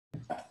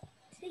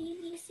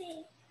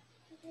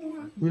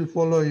We'll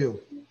follow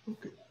you.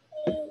 Okay.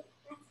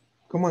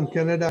 Come on,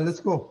 Canada, let's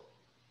go.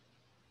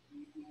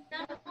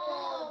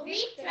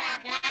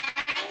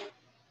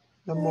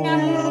 Namo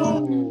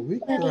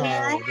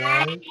Vitra.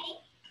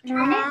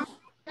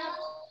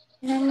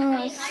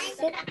 Namo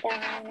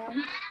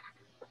Siddhanam.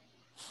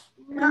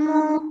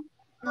 Namo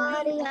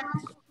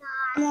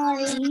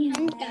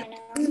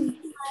Arihantanam.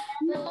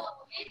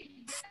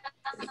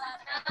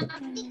 Namo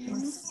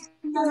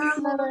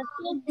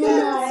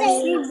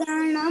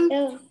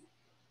Arihantanam.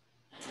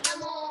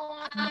 Namo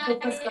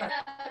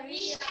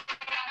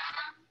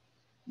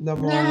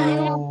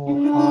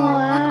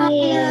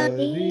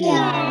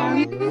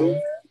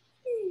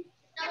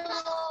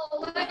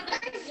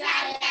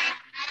Buddhaya.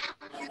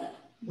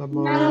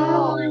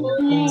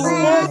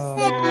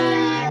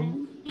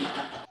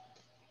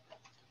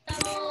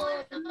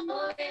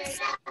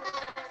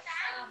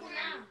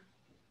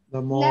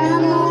 Namo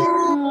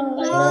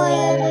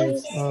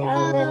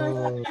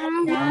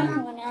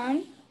Savanam.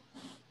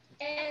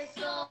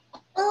 Eso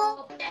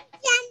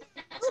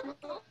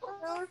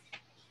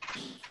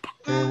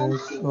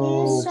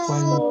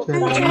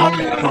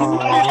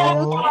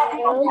Panchalamukaro.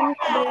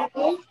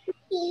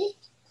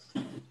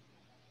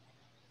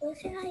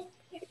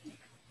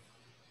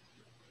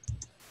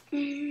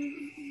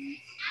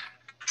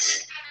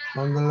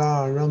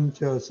 Mangalaram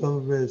cha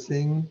Sarve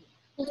Singh.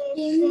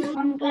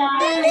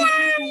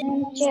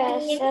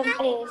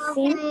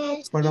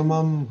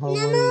 Paramam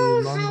Havai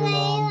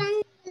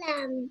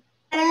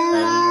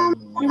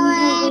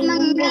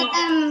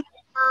Mangalam.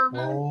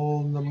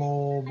 Om Namo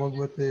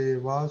Bhagavate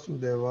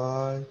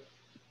Vasudevaya.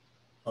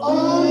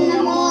 Om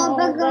Namo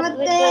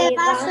Bhagavate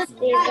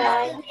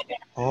Vasudevaya.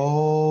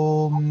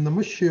 Om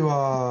Namah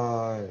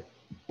Shivaya.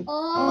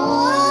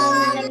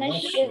 Om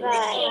Namah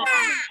Shivaya.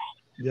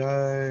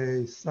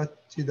 Jai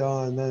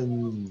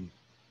Satchidanand.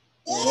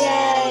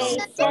 Jai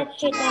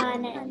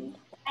Satchidanand.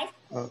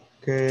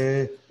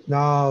 Okay,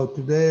 now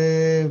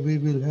today we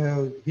will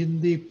have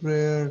Hindi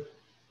prayer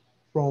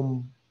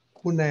from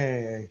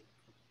Pune.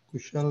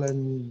 Kushal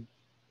and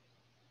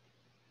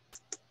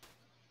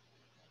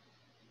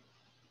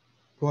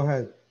go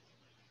ahead.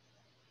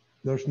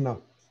 Darshana.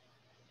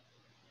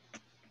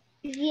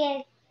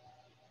 Yes.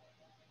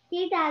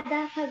 हे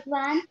दादा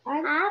भगवान,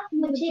 आप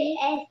मुझे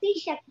ऐसी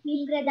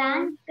शक्ति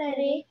प्रदान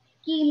करें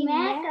कि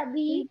मैं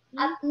कभी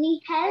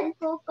अपनी हेल्थ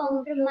को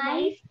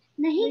कॉम्प्रोमाइज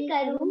नहीं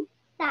करूं,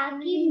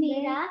 ताकि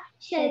मेरा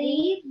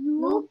शरीर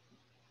रूप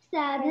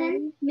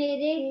साधन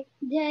मेरे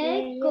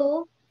ध्येय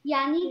को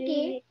यानी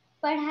के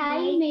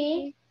पढ़ाई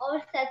में और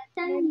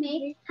सत्संग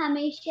में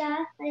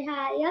हमेशा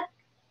सहायक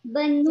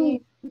बनूं।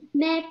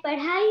 मैं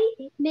पढ़ाई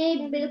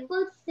में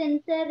बिल्कुल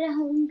सिंसियर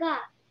रहूंगा।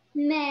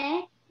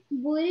 मैं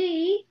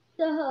बुरी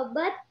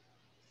सोहबत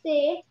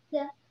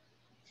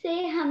से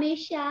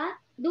हमेशा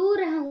दूर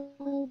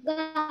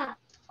रहूंगा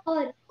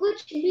और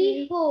कुछ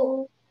भी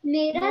हो,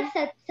 मेरा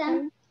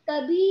सत्संग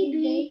कभी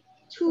भी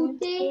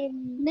छूटे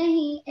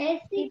नहीं,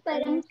 ऐसी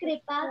परम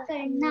कृपा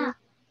करना।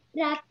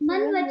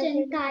 प्रार्थमन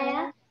वचन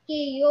काया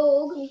के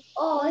योग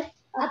और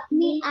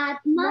अपनी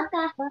आत्मा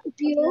का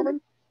उपयोग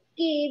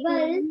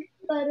केवल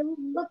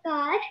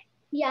परोपकार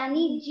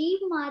यानी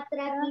जीव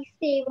मात्रा की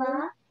सेवा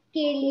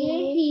के लिए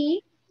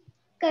ही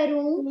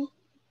करूं,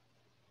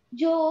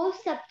 जो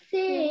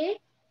सबसे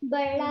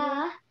बड़ा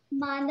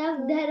मानव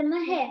धर्म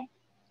है।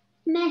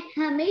 मैं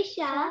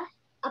हमेशा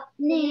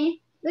अपने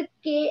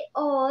के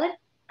और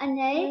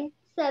अन्य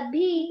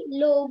सभी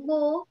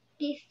लोगों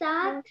के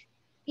साथ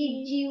के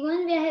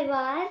जीवन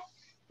व्यवहार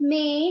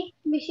में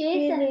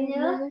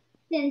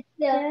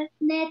सिंसियर,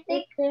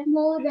 नैतिक,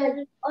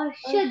 मोरल और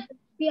शुद्ध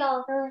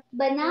प्योर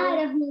बना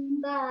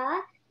रहूंगा,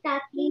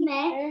 ताकि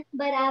मैं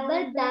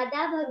बराबर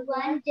दादा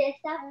भगवान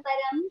जैसा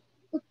परम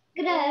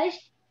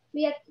उत्कृष्ट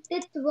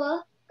व्यक्तित्व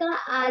का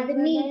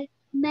आदमी,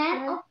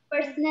 मैन ऑफ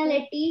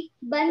पर्सनालिटी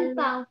बन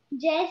पाऊं।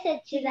 जय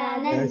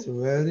सच्चिदानंद। That's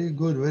very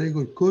good, very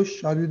good.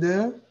 Kush, are you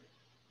there?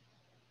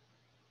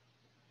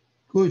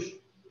 Kush.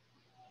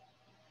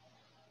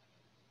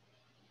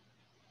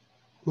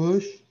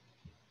 Kush.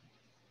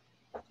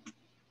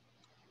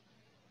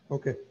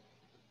 Okay.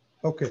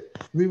 Okay.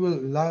 We will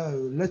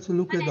let's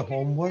look at the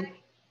homework.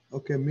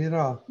 Okay,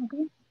 Mira.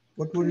 Okay.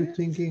 What were you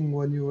thinking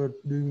when you were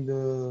doing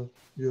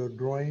your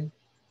drawing?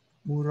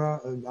 Mura,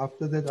 and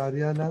after that,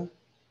 Ariana.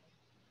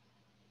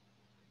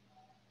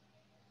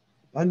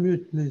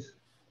 Unmute, please.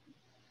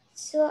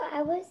 So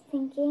I was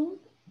thinking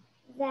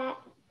that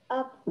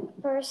a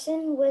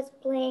person was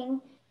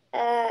playing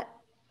a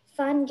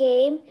fun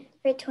game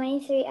for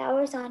 23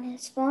 hours on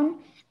his phone,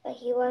 but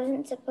he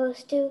wasn't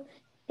supposed to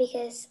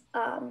because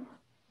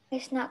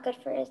it's not good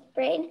for his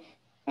brain.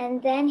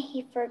 And then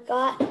he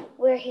forgot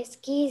where his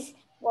keys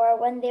were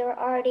when they were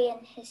already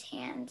in his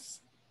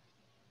hands.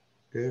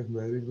 Okay,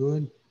 very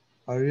good.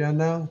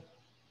 Ariana,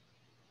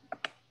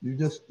 you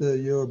just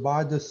your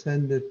bar just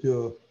send it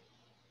to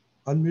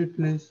unmute,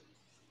 please.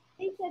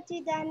 Hey,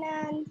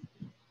 Sachidanand.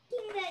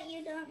 Thinking that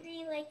you don't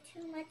need like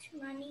too much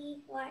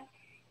money or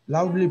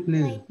Loudly,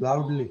 please,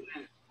 loudly.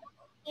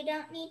 You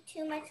don't need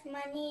too much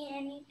money,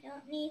 and you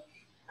don't need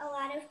a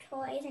lot of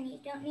toys, and you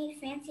don't need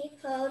fancy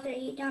clothes, or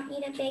you don't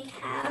need a big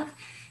house.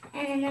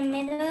 And in the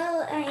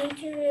middle, I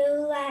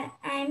drew that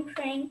I'm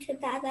praying to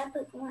Dada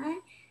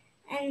Bhagwan,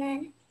 and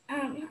then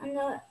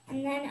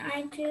I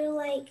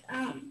drew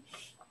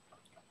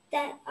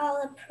that all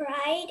of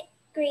pride,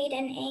 greed,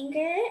 and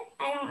anger.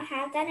 I don't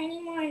have that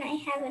anymore, and I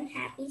have a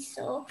happy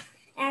soul,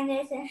 and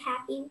there's a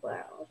happy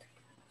world.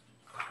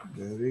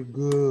 Very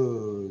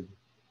good.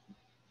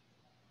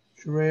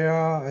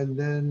 Shreya and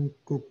then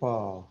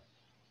Krupa.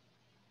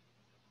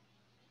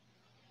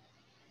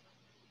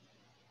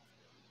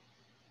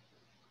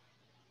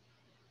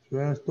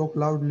 Shreya, talk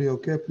loudly,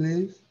 okay,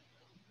 please?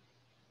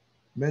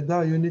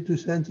 Medha, you need to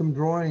send some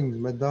drawings,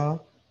 Medha.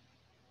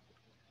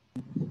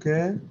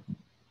 Okay?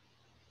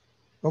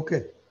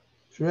 Okay.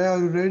 Shreya, are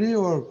you ready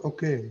or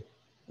okay?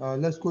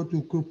 Let's go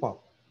to Krupa.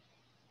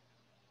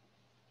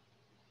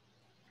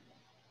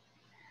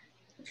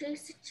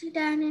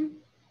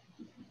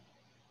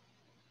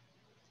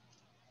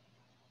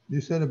 You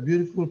said a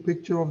beautiful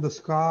picture of the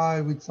sky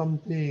with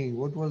something.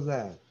 What was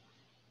that?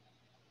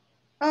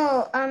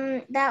 Oh,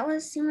 that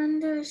was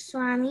Simandar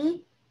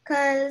Swami,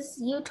 because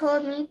you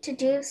told me to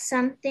do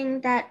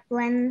something that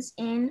blends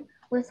in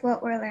with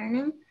what we're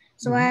learning.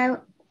 So I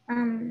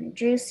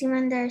drew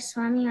Simandar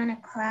Swami on a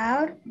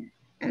cloud,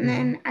 and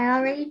then I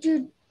already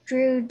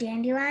drew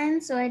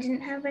dandelions, so I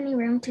didn't have any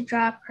room to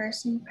draw a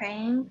person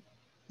praying.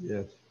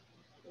 Yes.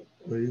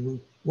 Very good.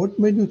 What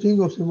made you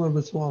think of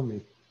Simandar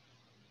Swami?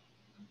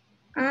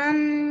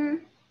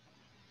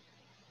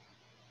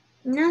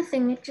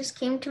 Nothing. It just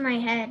came to my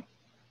head.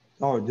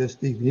 Oh,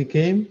 just he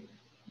came?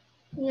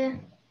 Yeah.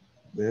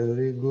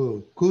 Very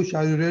good. Kush,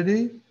 are you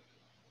ready?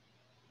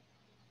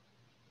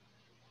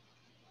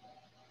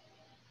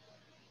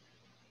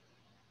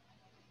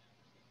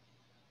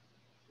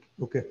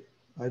 Okay,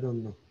 I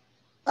don't know.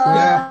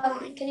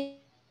 Can you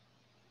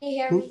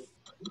hear me?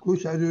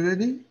 Kush, are you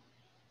ready?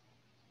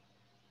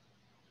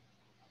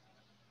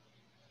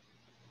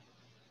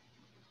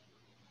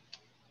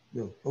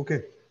 No.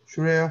 Okay.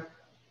 Shreya.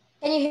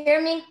 Can you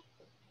hear me?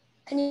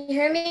 Can you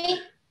hear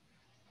me?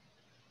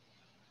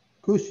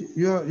 Kush,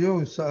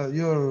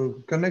 your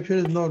connection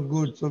is not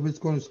good, so we're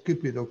going to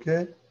skip it,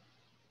 okay?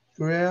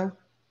 Shreya?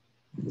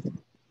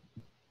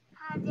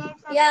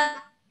 Yeah,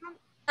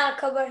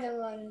 cover him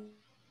on.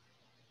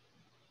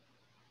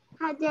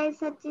 हाँ जय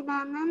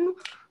सच्चिदानंद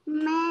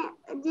मैं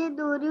जे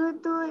દોર્યું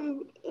તો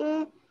એ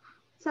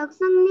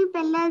સત્સંગની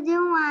પહેલા જે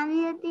હું આવી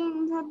હતી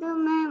એની સાથે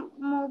मैं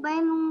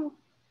મોબાઈલ હું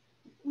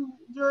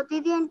જોતી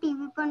હતી અને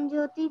ટીવી પણ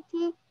જોતી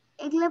હતી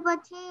એટલે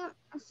પછી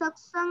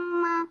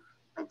સત્સંગમાં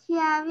પછી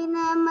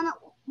આવીને મને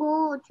બહુ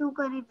ઓછું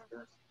કરી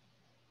દીધું.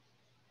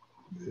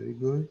 Very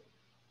good.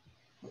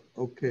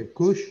 Okay,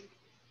 Kush,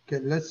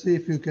 let's see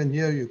if you can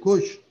hear you.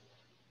 Kush.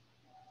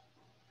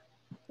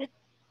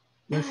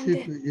 Let's see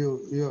if you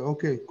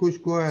okay. Kush,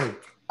 go ahead.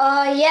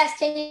 Yes,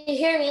 can you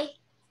hear me?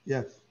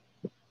 Yes.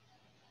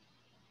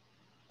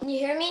 Can you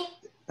hear me?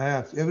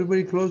 Yes.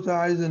 Everybody close their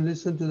eyes and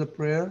listen to the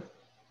prayer.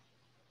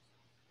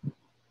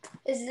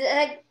 Is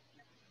the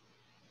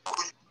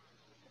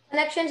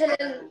connection's a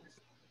little...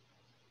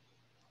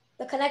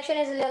 The connection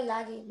is a little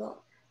laggy, but...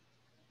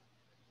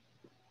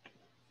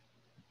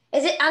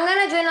 Is it... I'm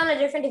going to join on a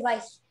different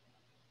device.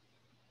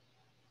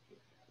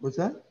 What's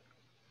that?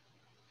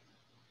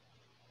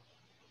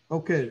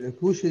 Okay,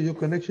 Kush, your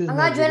connection is I'm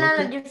not going to join good,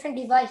 on okay? a different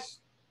device.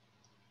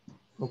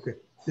 Okay.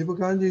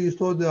 Deepakanandji, you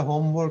saw the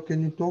homework.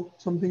 Can you talk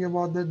something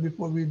about that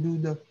before we do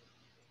the...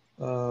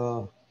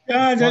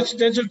 Yeah,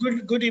 that's a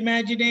good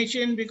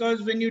imagination,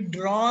 because when you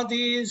draw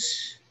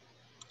these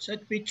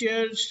such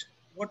pictures,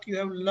 what you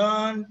have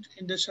learned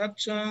in the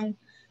satsang,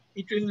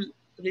 it will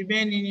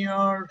remain in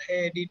your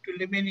head, it will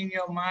remain in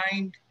your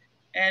mind,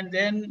 and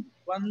then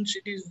once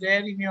it is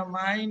there in your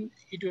mind,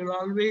 it will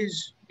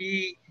always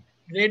be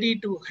ready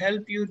to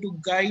help you, to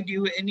guide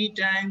you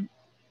anytime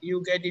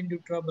you get into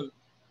trouble.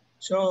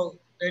 So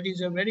that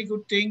is a very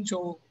good thing.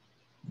 So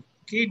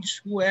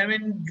kids who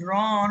haven't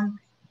drawn,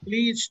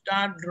 please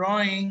start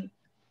drawing.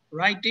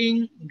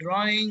 Writing,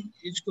 drawing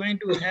is going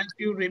to help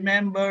you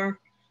remember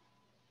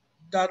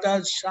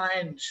Dada's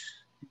science.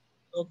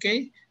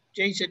 Okay?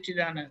 Jai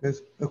Satchidanand.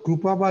 Yes.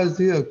 Krupaba is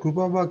here.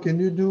 Krupaba, can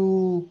you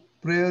do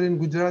prayer in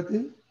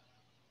Gujarati?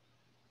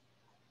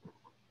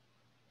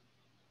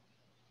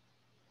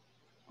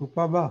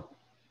 Krupaba.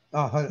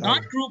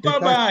 Not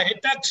Krupaba,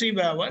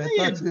 Hetaksiba. What are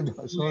you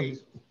Hetaksiba, sorry.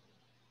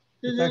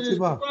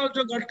 Krupaba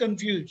also got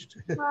confused.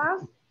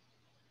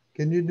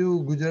 Can you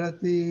do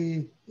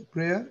Gujarati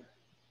prayer?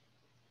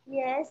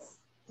 Yes.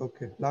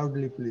 Okay,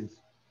 loudly please.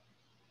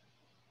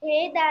 હે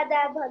દાદા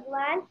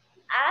ભગવાન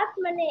આપ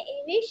મને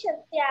એવી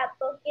શક્તિ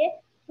આપો કે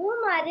હું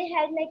મારી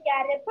હેલ્થને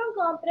ક્યારે પણ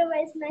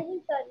કોમ્પ્રોમાઇઝ નહીં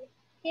કરું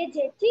કે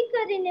જેથી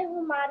કરીને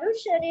હું મારું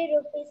શરીર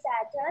રૂપી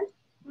સાધન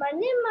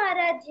મને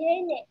મારા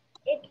ધ્યેયને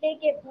એટલે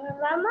કે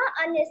ભણવામાં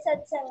અને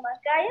સત્સંગમાં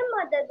કાયમ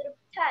મદદરૂપ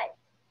થાય.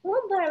 હું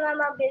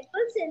ભણવામાં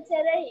બિલકુલ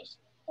સિન્સિયર રહીશ.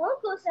 હું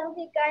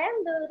કુસંગથી કાયમ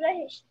દૂર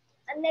રહીશ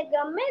અને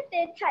ગમે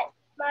તે થાય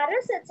મારો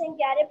સત્સંગ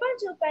ક્યારે પણ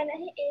ચૂકાય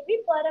નહીં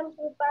એવી પરમ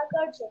કૃપા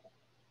કરજો.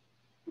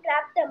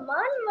 પ્રાપ્ત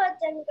મન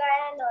વચન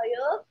કાયાનો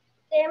યોગ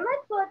તેમજ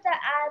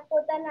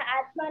પોતાના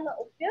આત્માનો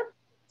ઉપયોગ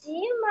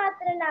જીવ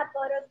માત્રના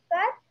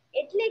પરોપકાર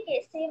એટલે કે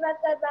સેવા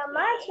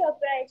કરવામાં જ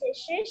વપરાય છે.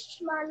 શ્રેષ્ઠ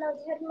માનવ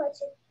ધર્મ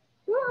છે.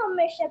 હું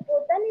હંમેશા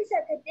પોતાની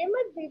સાથે તેમજ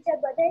બીજા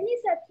બધાની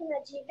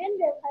સાથેના જીવન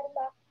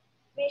વ્યવહારમાં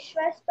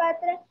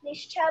વિશ્વાસપાત્ર,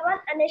 નિષ્ઠાવાન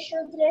અને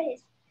શુદ્ધ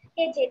રહીશ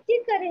કે જેથી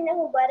કરીને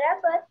હું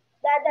બરાબર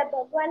દાદા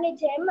ભગવાનની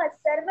જેમ જ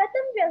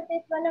સર્વોત્તમ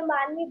વ્યક્તિત્વનો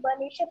માનવી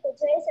બની શકું.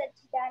 જય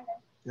સચ્ચિદાનંદ.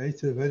 Right,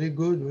 very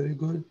good, very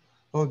good.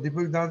 Oh,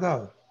 Deepak Dada,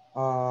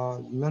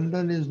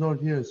 London is not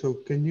here, so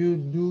can you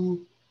do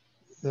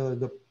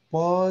the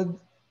pod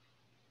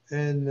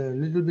and a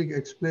little bit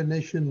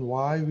explanation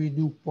why we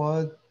do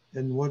pod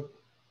and what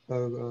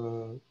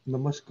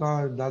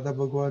Namaskar Dada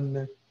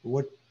Bhagwan,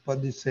 what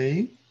pod is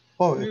saying?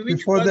 Oh, Which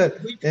before pod, that,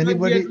 which pod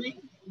we are doing?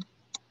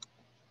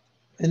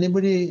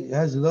 anybody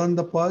has learned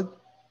the pod?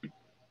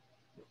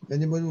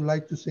 Anybody would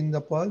like to sing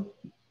the pod?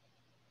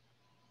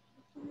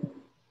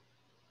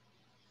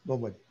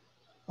 Nobody.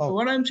 So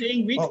what I'm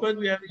saying, which pod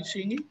we are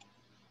singing?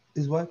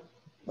 Is what?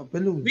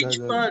 Which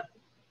pod?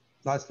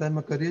 Last time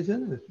I કરીએ છે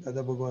ને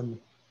દાદા ભગવાન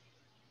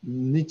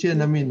નીચે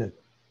નમીને.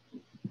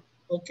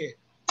 Okay.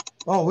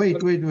 Oh, wait.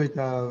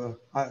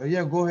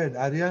 Yeah, go ahead.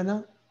 Ariana?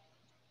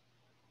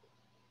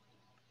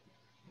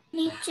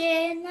 નીચે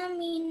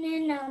નમીને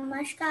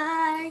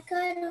નમસ્કાર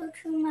કરું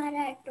છું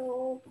મારા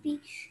ટોપી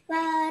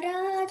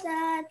વાળા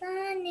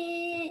દાદાને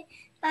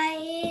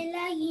પાયે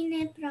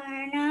લાગીને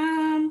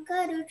પ્રણામ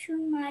કરું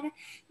છું મારા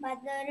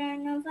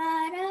બાદરણ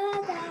વાળા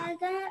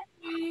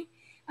દાદાને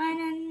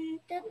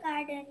અનંત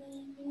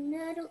કાળની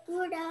નિંદર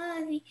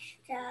ઉડાવી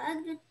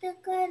જાગૃત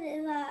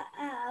કરવા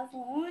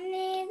આવો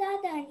ને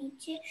દાદા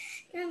નીચે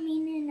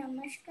નમીને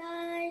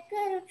નમસ્કાર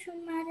કરું છું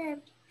મારા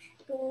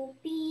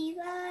ટોપી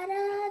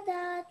વાળા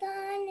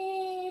દાદાને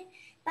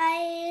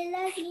પાયે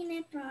લાગીને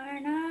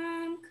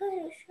પ્રણામ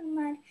કરું છું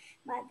મારા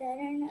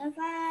બાદરણ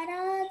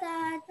વાળા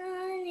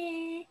દાદાને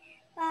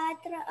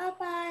પાત્ર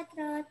અપાત્ર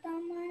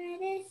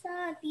તમારે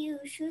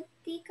સાપ્યું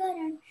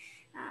શુદ્ધિકરણ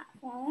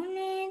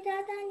આહોને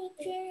દાદા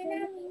નીચે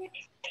નમીને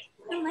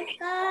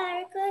નમસ્કાર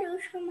કરું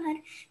છું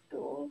મારા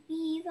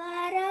ટોપી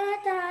વાળા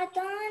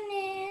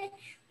દાદાને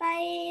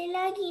પાયે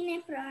લાગીને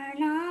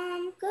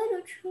પ્રણામ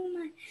કરું છું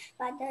મારા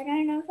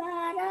બાદરણ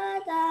વાળા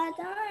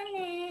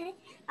દાદાને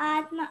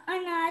આત્મા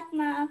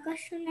અનાત્મા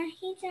કશું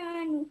નહીં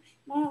જાણું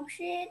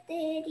મોક્ષે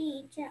તેરી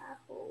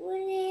ચાહો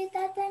રે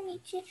દાદા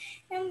નીચે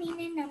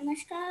નમીને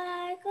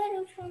નમસ્કાર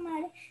કરું છું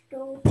મારા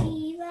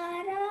ટોપી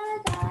વાળા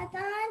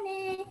દાદાને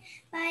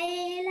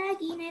પાયે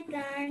લાગીને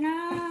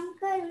પ્રણામ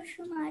કરું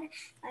છું મારા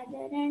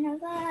બાદરણ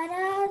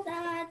વાળા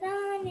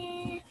દાદાને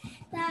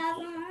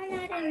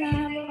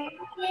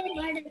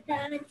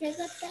બળતા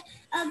જગત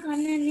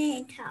અગણને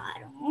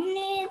ઠારો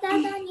ને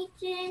દાદા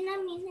નીચે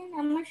નમીને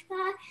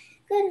નમસ્કાર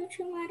કરું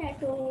છું મારા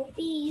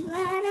ટોપી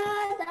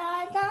વાળા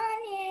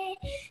દાદાને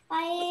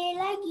પાયે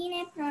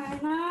લાગીને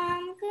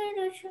પ્રણામ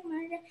કરું છું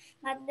મારા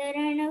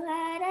બાદરણ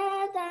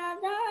વાળા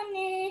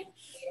દાદાને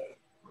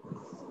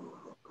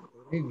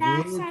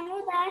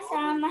દાસાનું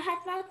દાસા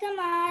મહાત્મા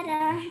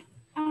તમારા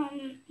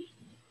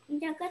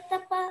જગત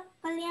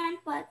કલ્યાણ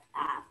પદ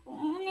આપો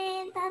ને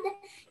દાદા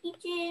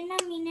નીચે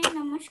નમીને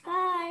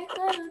નમસ્કાર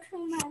કરું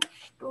છું મારા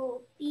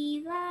ટોપી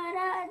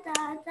વાળા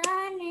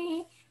દાદાને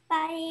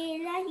પાયે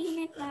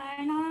લાગીને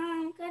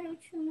પ્રણામ કરું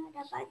છું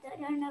મારા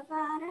બાદરણ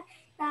વાળા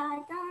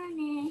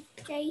દાદાને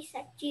જય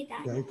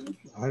સચ્ચિદાનંદ.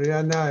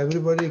 Ariana,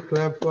 everybody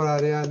clap for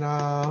Ariana.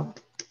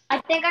 I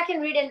think I can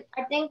read it.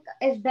 I think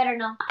it's better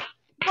now.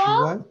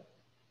 What?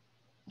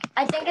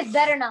 I think it's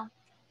better now.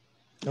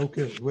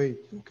 Okay, wait.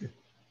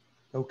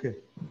 Okay.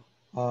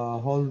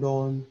 Hold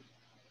on.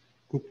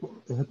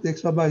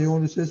 Hatek-Sabha, you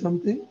want to say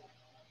something?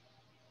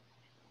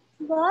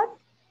 What?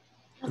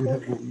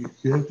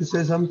 You have to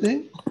say something?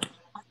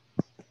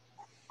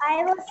 I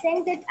was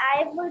saying that I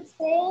would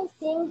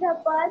sing the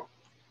pod.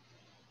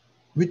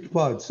 Which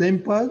pod? Same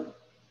pod?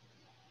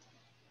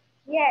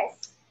 Yes.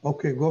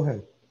 Okay, go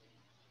ahead.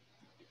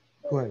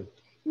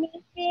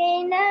 નીચે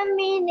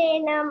નમીને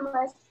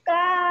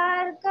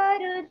નમસ્કાર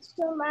કરું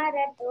છું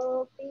મારા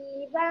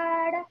ટોપી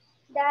વાળા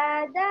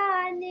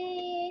દાદાને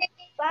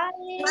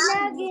પાયે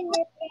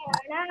લાગીને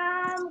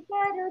પ્રણામ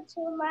કરું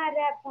છું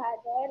મારા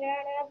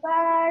ભાદરણ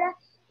વાળા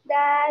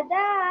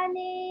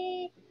દાદાને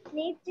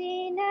નીચે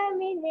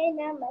નમીને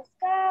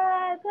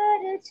નમસ્કાર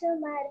કરું છું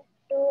મારા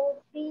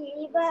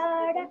ટોપી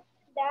વાળા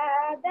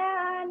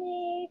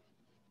દાદાને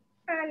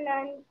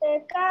અનંત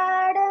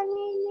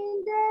કાળની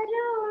નિંદર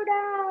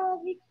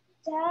ઉડાવી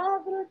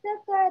જાગૃત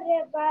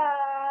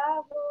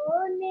કરવાવો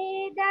ને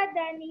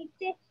દાદા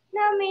નીચે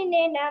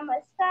નમીને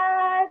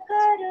નમસ્કાર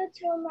કરું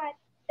છું મારા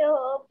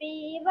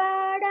ટોપી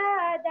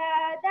વાળા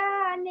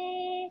દાદાને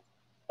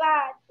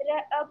પાત્ર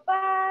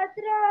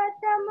અપાત્ર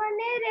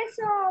તમને રે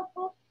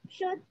સોંપું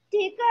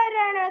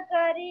શુદ્ધિકરણ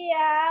કરી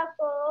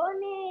આપો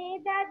ને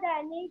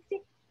દાદા નીચે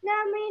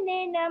નમીને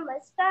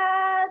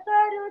નમસ્કાર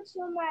કરું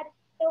છું મારા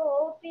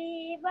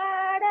ટોપી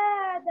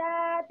વાળા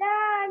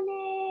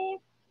દાદાને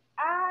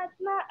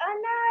आत्मा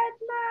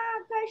अनात्मा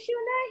कशु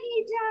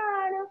नहीं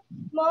जानो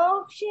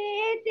मोक्षे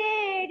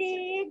तेड़ी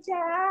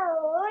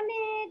जाओ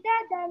ने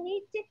दादा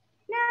नीचे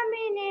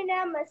नमीने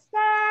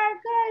नमस्कार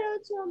करू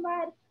છું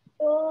માર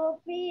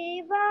ટોપી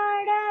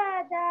વાળા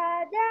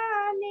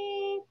દાદાને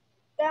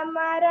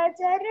તમારા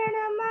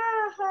ચરણમાં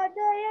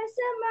હૃદય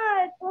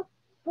સમર્પું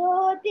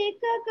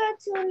ભૌતિક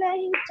કछु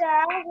નહીં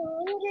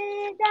ચાહું રે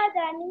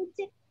દાદા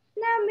નીચે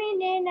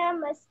નમીને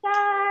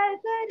નમસ્કાર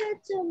કરું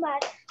છું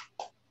માર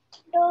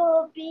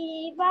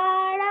ટોપી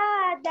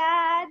વાળા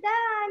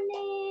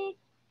દાદાને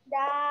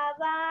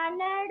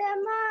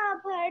દાવાનળમાં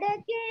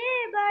ભડકે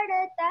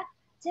બળતા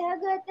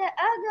જગત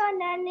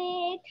અગનને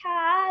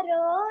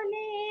ઠારો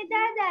ને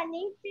દાદા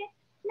નીચે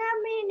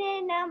નમીને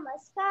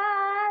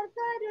નમસ્કાર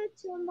કરું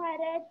છું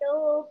મારા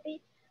ટોપી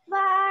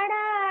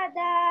વાળા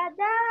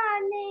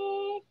દાદાને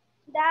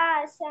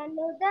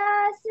દાસનું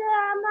દાસ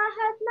આ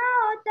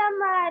મહાત્માઓ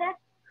તમારા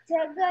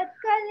જગત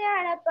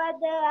કલ્યાણ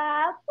પદ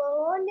આપો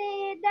ને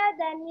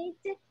દાદા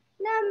નીચે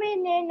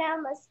નમીને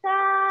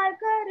નમસ્કાર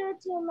કરું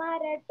છું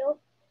મારા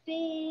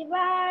ટોપી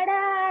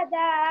વાળા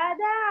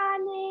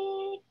દાદાને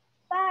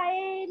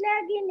પાએ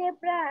લાગીને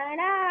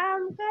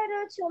પ્રણામ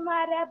કરું છું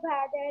મારા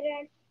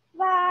ભાદરણ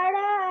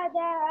વાળા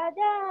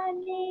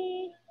દાદાને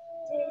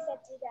જય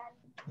સચ્ચિદાનંદ.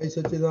 Hey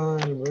Sachidan,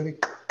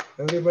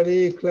 everybody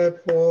clap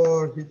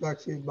for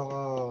Hitakshi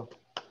Baba.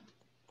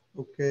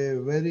 Okay,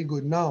 very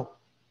good. Now,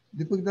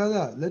 Deepak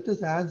Dada, let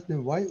us ask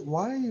them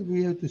why we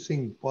have to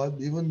sing Pad,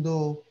 even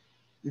though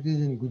it is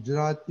in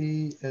Gujarati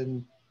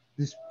and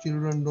these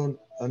children don't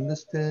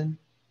understand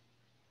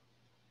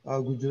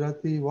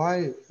Gujarati. Why,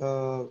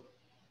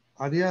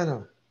 Ariana,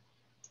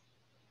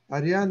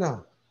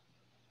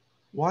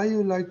 why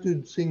you like to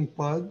sing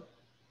Pad?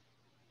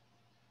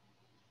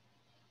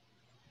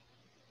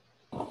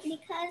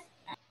 Because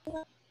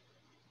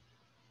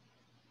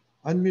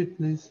Unmute,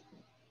 please.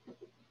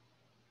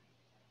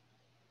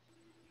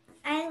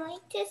 I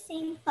like to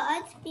sing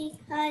pods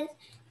because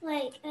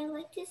I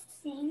like to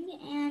sing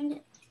and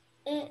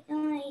it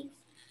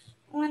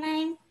when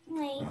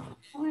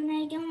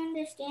I don't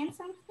understand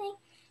something,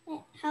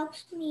 it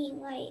helps me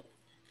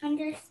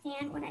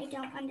understand what I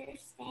don't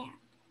understand.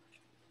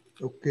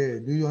 Okay,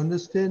 do you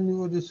understand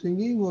what you're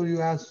singing or you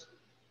ask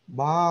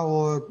Ba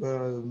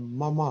or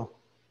Mama?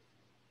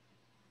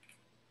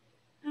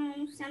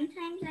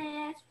 Sometimes I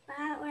ask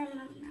Ba or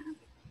Mama.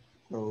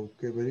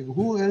 Okay, very good.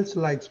 Who else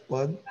likes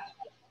Pad?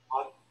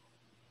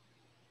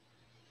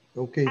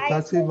 Okay, I Itachi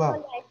also Ba.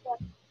 like that.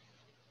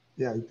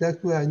 Yeah,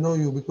 Itachi, I know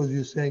you because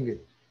you sang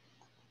it.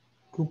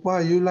 Krupa,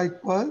 you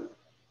like Pad?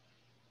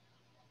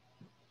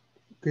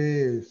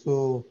 Okay,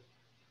 so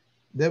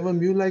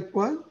Devam, you like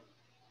Pad?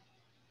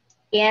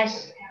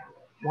 Yes.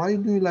 Why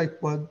do you like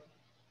Pad?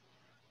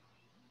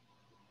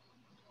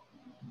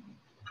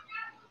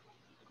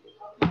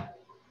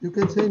 You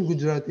can say in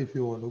Gujarati if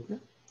you want, okay?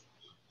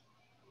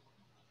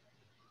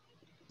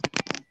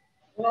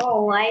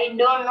 No, I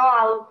don't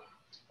know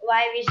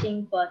why we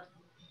sing Pad.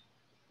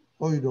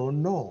 Oh, you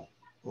don't know?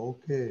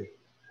 Okay.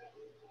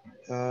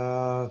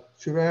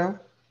 Shivaya?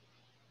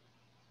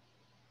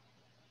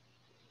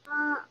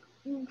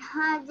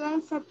 હા જય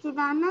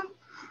સચ્ચિદાનંદ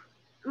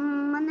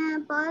મને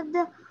પદ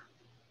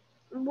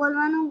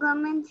બોલવાનું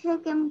ગમે છે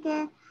કેમ કે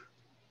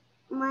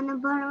મને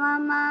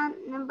ભણવામાં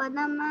ને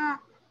બધામાં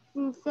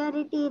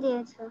સિન્સિયરિટી રહે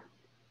છે.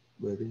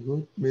 Very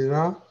good.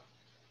 Mira?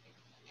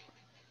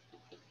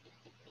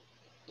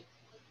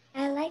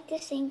 I like to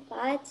sing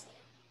pods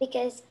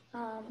because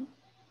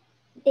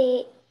they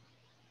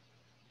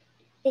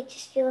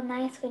just feel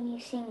nice when you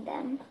sing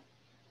them.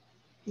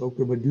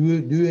 Okay, but do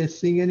you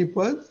sing any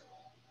Pads?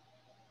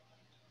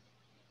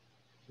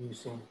 You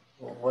sing.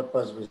 What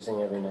Pads we sing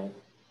every night?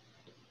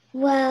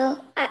 Well,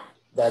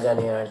 Dada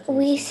ni Aarti.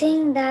 we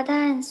sing Dada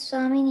and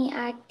Swamini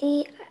Aarti.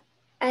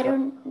 I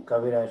don't.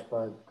 Kaviraj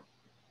Pad.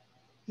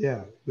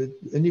 Yeah, but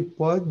any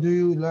Pad do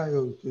you like?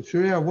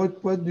 Shreya, what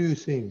Pad do you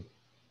sing?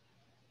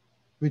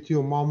 With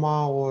your mama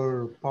or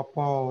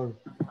papa or?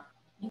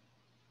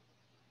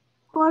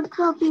 કોટ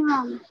ટોપી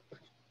વાળો.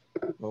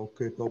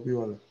 Okay, Topi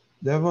wala.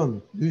 Devan,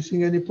 do you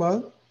sing any Pad?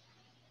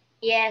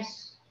 Yes.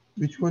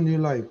 Which one do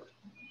you like?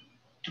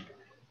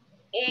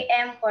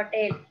 A.M.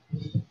 Patel.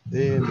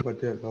 A.M.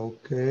 Patel,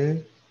 okay.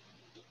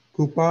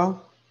 Kupa,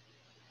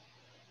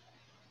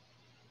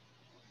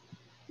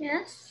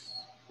 Yes.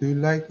 do you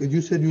like,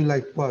 you said you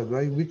like Pad,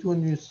 right? Which one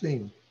do you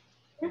sing?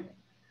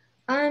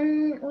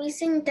 We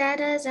sing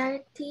Dada's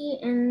Aarti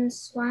and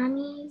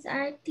Swami's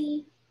Aarti.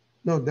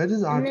 No, that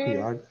is And Aarti.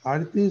 then-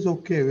 Aarti is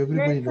okay,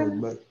 everybody knows,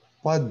 but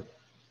Pad.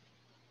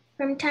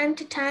 From time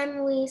to time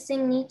we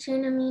sing Niche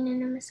Namina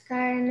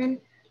Namaskar and then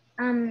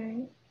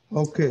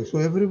Okay, so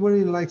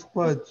everybody likes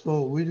Pad. So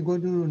we're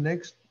going to do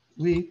next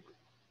week.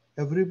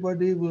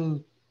 Everybody will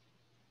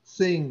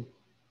sing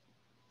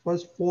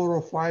first 4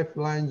 or 5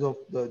 lines of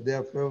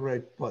their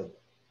favorite Pad.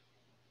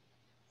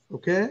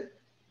 Okay?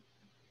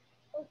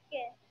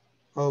 Okay.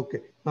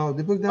 Okay. Now,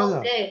 Deepak Dada.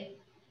 Okay.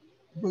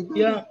 Deepak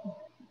Dada, Yeah.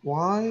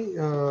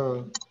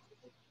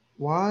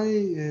 why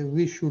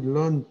we should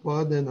learn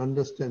Pad and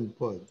understand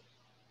Pad?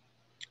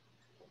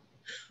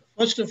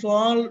 First of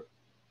all,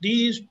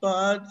 these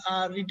pads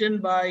are written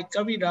by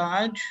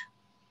Kaviraj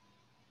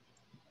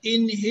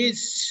in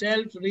his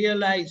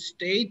self-realized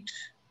state,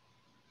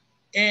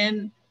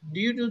 and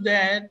due to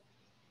that,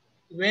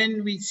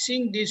 when we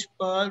sing this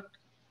pad,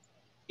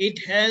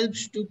 it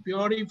helps to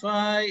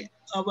purify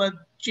our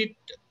chit.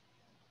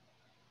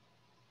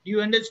 Do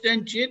you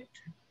understand chit?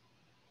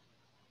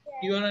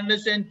 Do you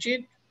understand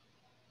chit?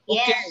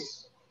 Okay.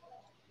 Yes.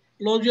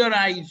 Close your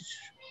eyes.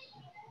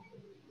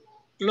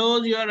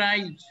 Close your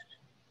eyes.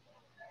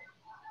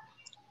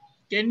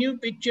 Can you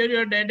picture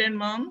your dad and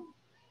mom?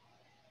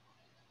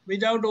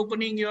 Without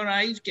opening your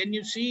eyes, can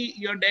you see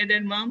your dad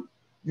and mom?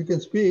 You can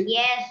speak.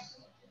 Yes.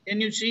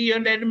 Can you see your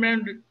dad and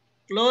mom?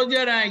 Close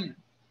your eyes.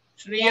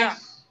 Shreya.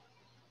 Yes.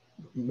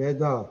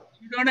 Meda.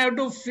 You don't have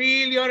to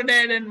feel your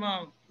dad and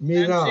mom.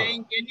 Mira. I'm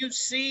saying, can you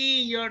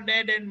see your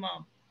dad and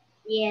mom?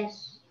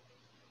 Yes.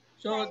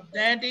 So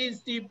that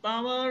is the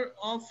power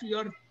of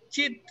your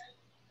chit.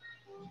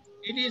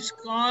 It is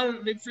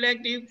called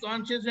reflective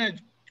consciousness.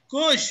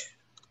 Kush,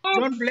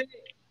 don't play.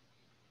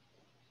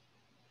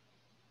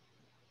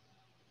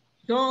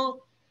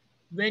 So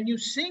when you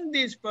sing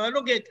this part,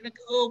 okay,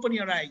 open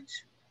your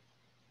eyes.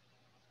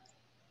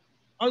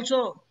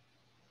 Also,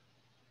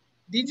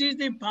 this is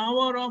the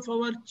power of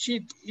our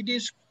chit. It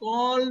is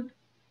called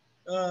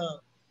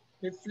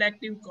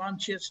reflective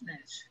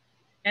consciousness.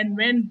 And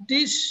when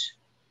this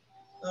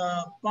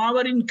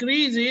power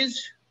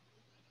increases,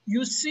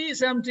 you see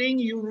something,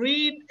 you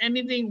read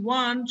anything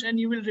once and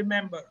you will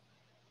remember.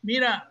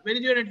 Mira, where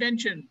is your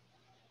attention?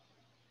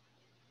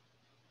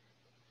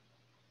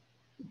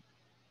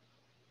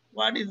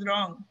 What is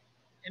wrong?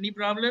 Any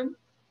problem?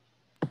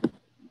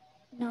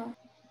 No.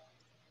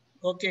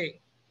 Okay.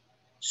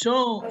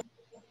 So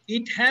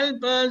it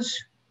helps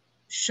us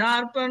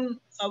sharpen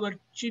our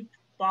chit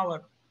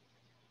power.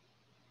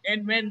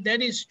 And when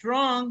that is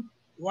strong,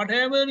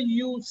 whatever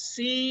you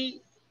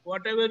see,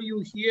 whatever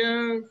you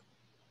hear,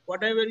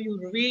 whatever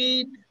you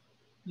read,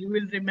 you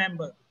will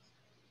remember.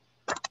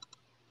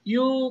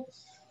 You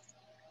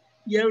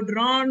have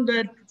drawn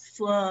that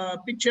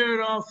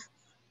picture of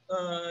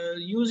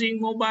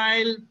using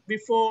mobile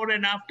before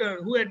and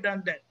after. Who had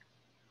done that?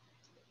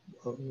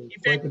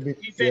 Quite a bit,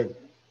 yeah.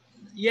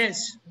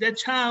 Yes,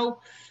 that's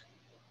how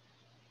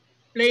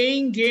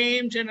playing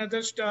games and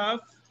other stuff,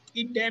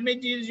 it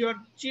damages your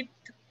chit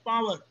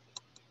power.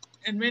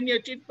 And when your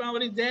chit power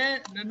is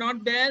there,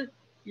 not there,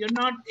 you're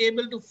not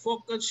able to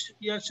focus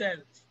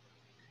yourself.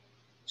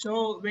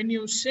 So when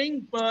you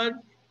sing pad,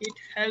 it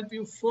helps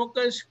you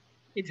focus,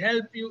 it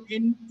helps you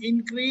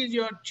increase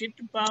your chit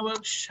power,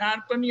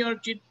 sharpen your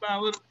chit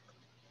power,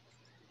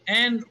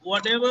 and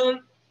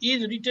whatever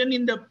is written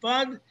in the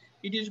pad,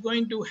 it is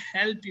going to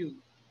help you.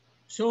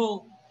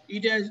 So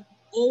it has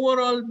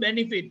overall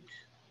benefit.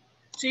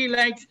 See,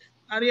 like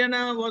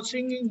Ariana was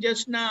singing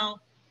just now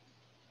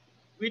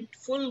with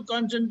full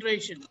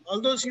concentration,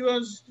 although she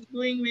was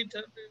doing with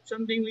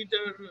something with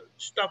her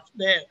stuff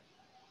there,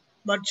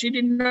 but she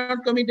did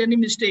not commit any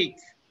mistake,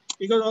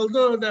 because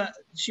although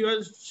she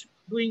was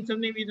doing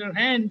something with her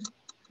hand,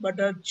 but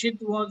her chit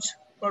was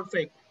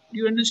perfect. Do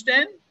you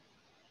understand?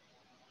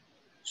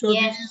 So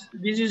Yes.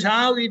 this is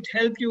how it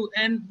helps you,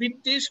 and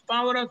with this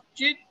power of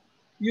chit,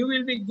 you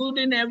will be good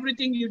in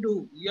everything you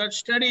do, your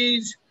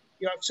studies,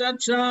 your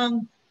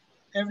satsang,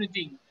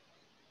 everything.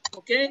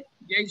 Okay?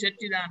 Jai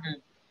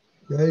Satchidanand.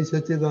 Jai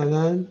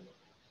Satchidanand.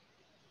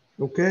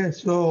 Okay,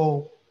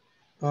 so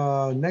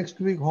next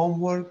week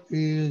homework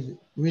is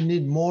we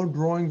need more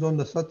drawings on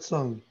the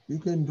satsang. You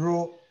can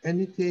draw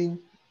anything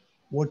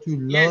what you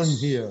learn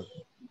Yes. here.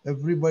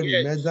 Everybody,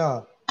 Yes.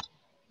 Meda,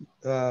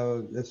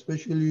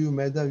 especially you,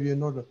 Meda, we are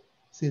not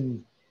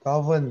seen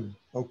Kavan,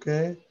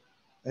 okay?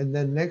 And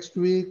then next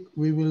week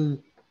we will,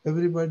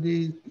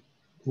 everybody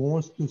who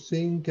wants to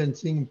sing can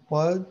sing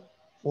pad,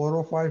 4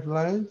 or 5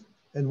 lines,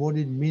 and what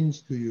it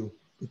means to you.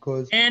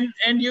 Because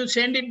And you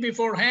send it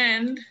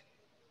beforehand.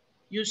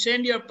 You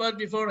send your part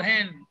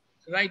beforehand.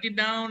 Write it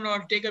down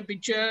or take a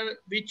picture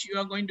which you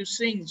are going to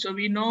sing. So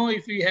we know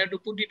if we have to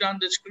put it on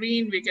the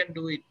screen, we can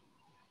do it.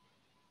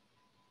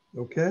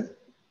 okay.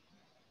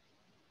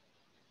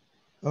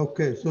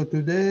 Okay, so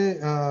today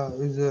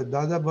is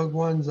Dada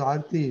Bhagwan's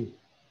Aarti.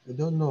 I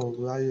don't know.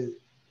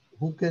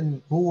 Who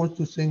wants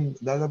to sing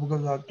Dada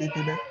Bhagwan's Aarti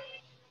today?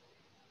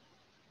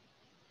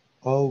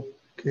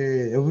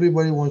 Okay,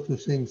 everybody wants to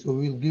sing, so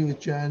we'll give a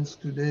chance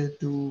today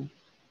to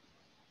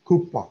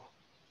Kupa.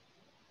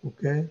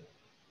 Okay,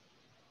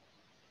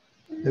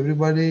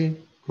 everybody,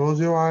 close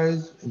your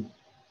eyes and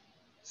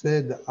say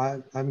that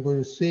I'm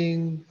going to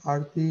sing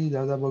Aarti.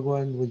 Dada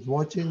Bhagwan was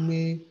watching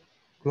me.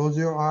 Close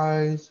your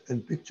eyes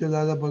and picture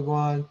Dada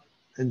Bhagwan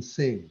and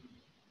sing.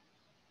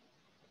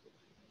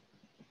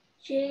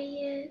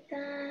 Jaya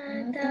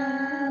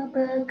Dada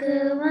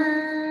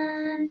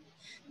Bhagavan,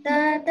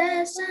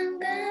 Dada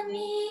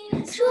Sangami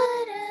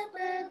Swara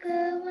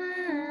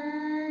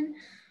Bhagavan,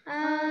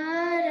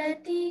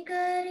 Arati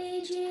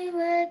Kari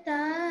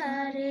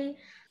Jivatare,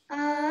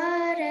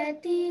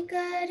 Arati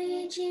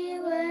Kari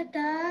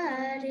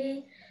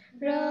Jivatare,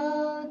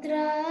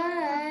 Raudra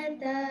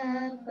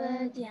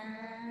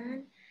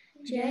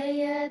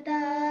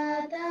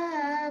दादा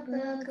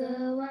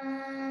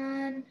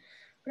भगवान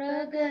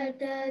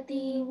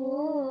प्रगटति वो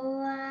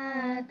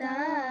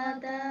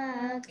दादा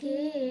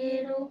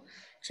खेरो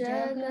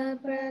जग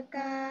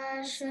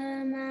प्रकाशमान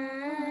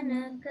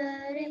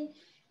करे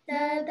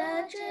दादा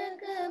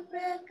जग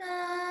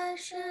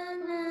प्रकाशमान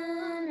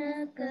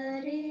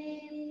करे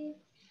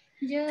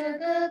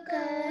जग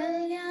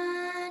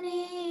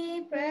कल्याणी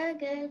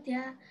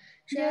प्रगत्या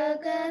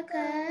जग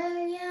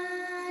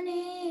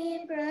कल्याणी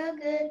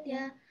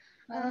प्रगत्या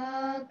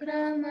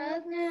अक्रम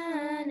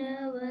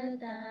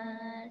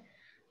ज्ञानवतार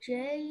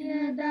जय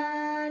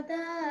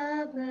दादा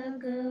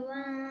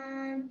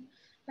भगवान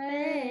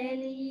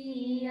पहली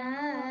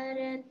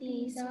आरती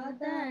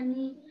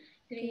सौदानी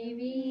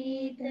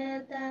त्रिविध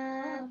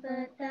ताप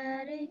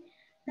तारे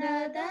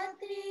दादा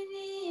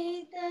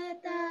त्रिविध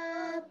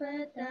ताप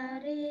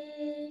तारे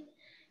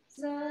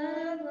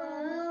सर्वावस्था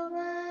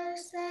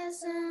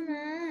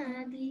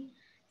समाधि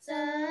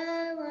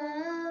सर्वावस्था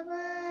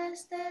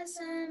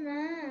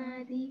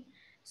समाधि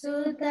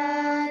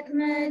सुतात्म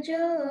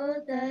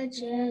ज्योत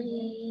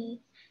जये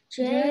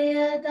जय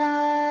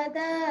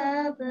दादा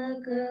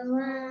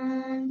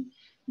भगवान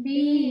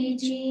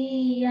बीजी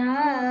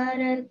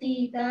आरती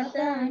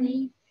दादानी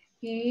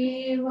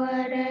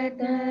केवल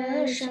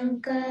दर्शन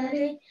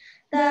करे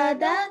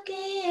दादा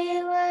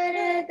केवल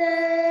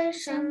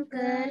दर्शन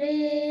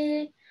करे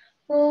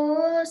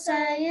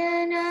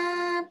पोसायना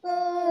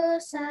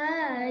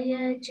पोसाय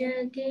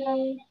जगे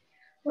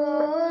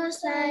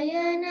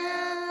पोसायना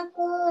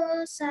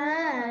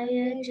पोसाय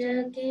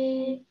जगे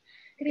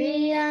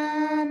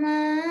क्रियामा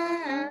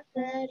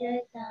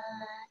करता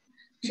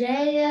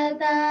जय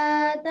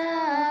दादा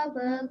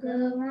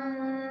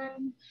भगवान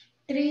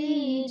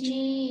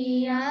त्रिजी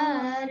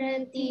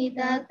आरती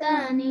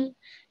दातानी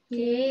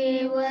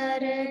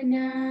केवल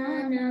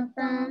ज्ञान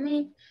पामी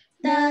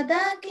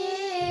दादा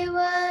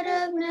केवल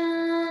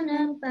ज्ञान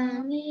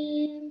पामी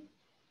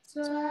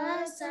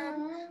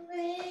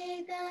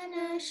स्वसंवेदन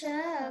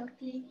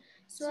शक्ति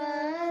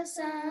स्वसंवेदन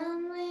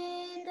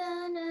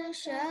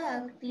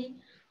शक्ति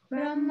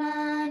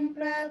ब्रह्मांड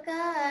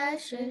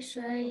प्रकाश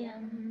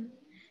स्वयं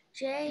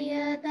जय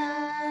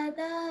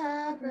दादा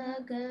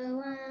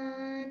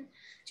भगवान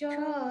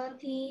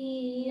चौथी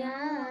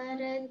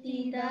आरती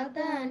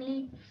दातानी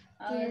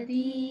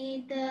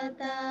अतीत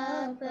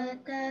ताप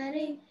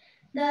करे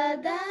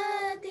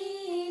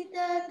दादातीत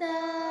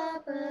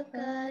ताप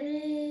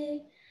करे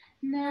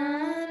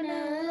ज्ञान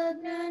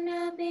ज्ञान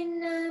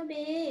भिन्न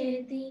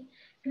भेदी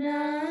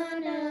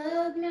ज्ञान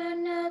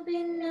ज्ञान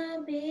भिन्न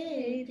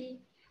भेदी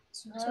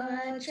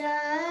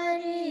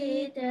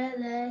स्वचारित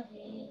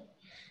लहे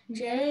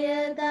जय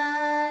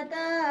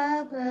दादा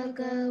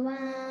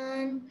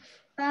भगवान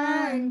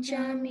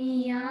पांचमी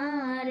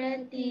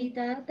आरती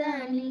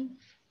दातानी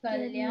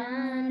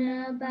कल्याण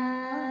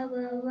भाव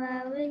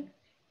वावे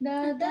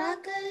दादा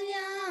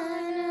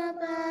कल्याण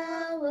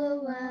भाव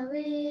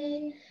वावे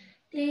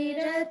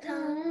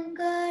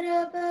तीर्थंकर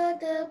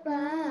पद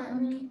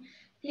पामी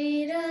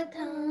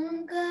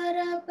तीर्थंकर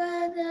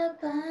पद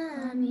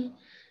पामी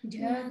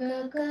जग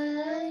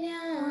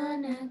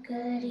कल्याण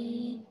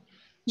करी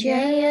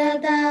जय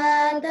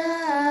दादा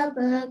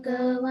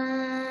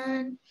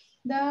भगवान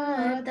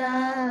दादा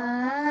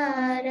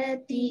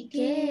आरती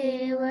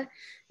केवल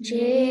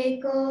जे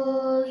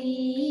कोई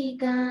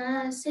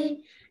गासे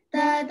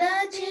दादा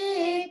जे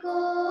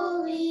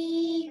कोई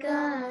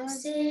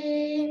गासे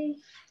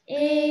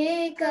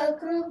एक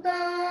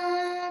कृपा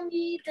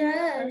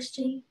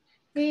दृष्टि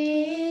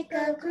एक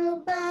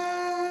कृपा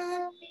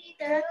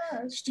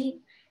दृष्टि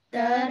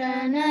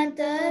तरन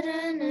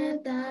तरन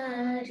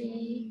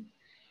तारे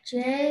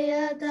जय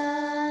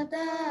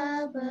दादा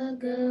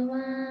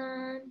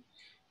भगवान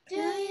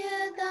जय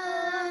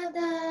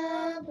दादा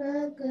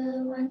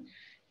भगवान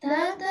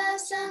दादा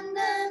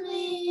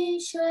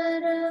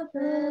संगमेश्वर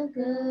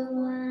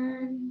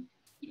भगवान.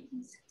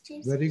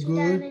 Very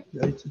good.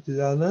 Jai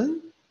Satchidanand.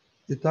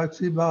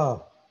 Itakshi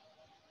Ba,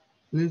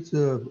 please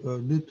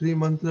do 3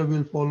 mantra,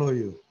 will follow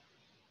you.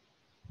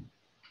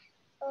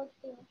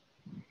 Okay.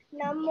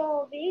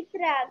 Namo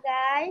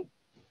Vitragay.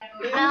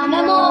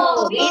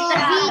 Namo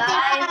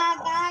Vitragay.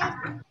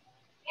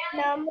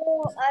 Namo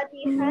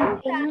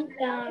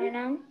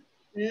Arihantanam.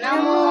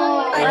 Namo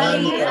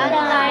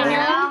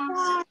Arihantanam.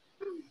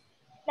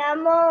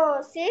 Namo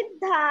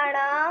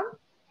Siddhanam.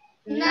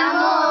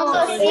 Namo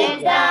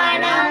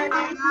Siddhanam.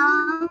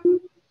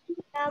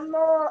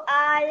 Namo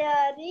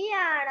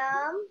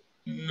Ayariyanam.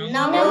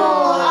 Namo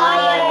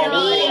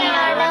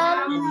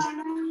Ayariyanam.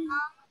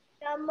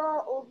 Namo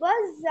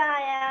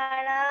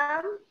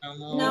Ubhajayanam.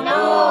 Namo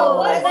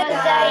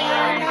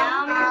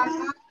Ubhajayanam.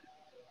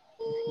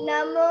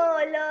 Namo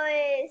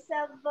Loe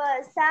Sabba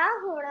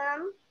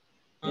Sahunam.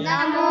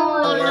 Namo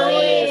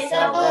Loe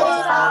Sabba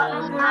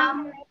Sahunam.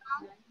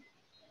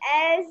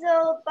 Ezo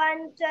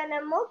Panchan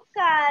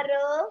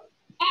Mukkaro.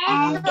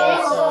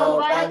 Ezo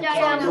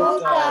Panchan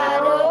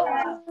Mukkaro.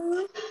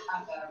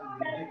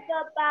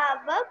 Sabba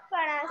Pavak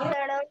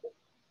Panasanam.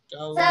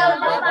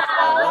 Sabba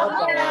Pavak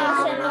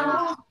Panasanam.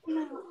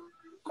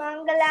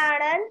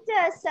 Mangalanan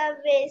cha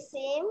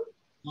sarvesim.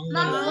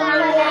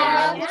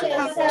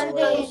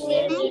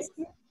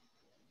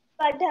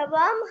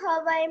 Padhavam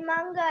havai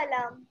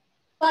mangalam.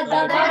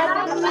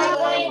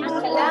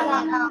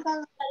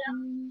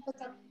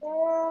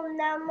 Om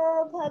Namo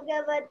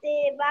Bhagavate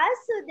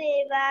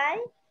Vasudevaya.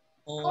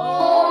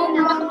 Om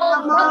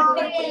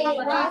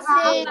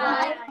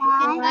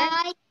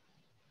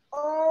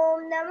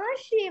Namah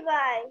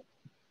Shivaya.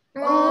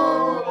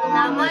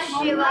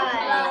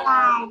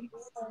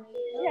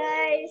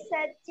 Jai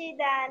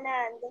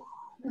Satchidanand.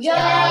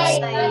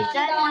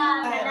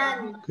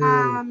 Okay,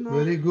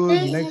 very good.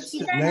 Next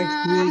week,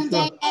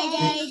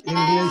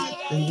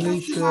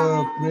 English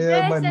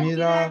prayer by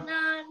Meera,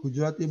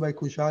 Gujarati by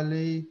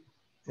Kushali,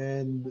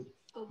 and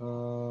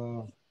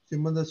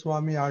Simanda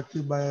Swami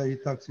Arti by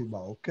Hitaksi Ba.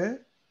 Okay,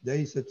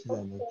 Jai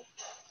Satchidanand.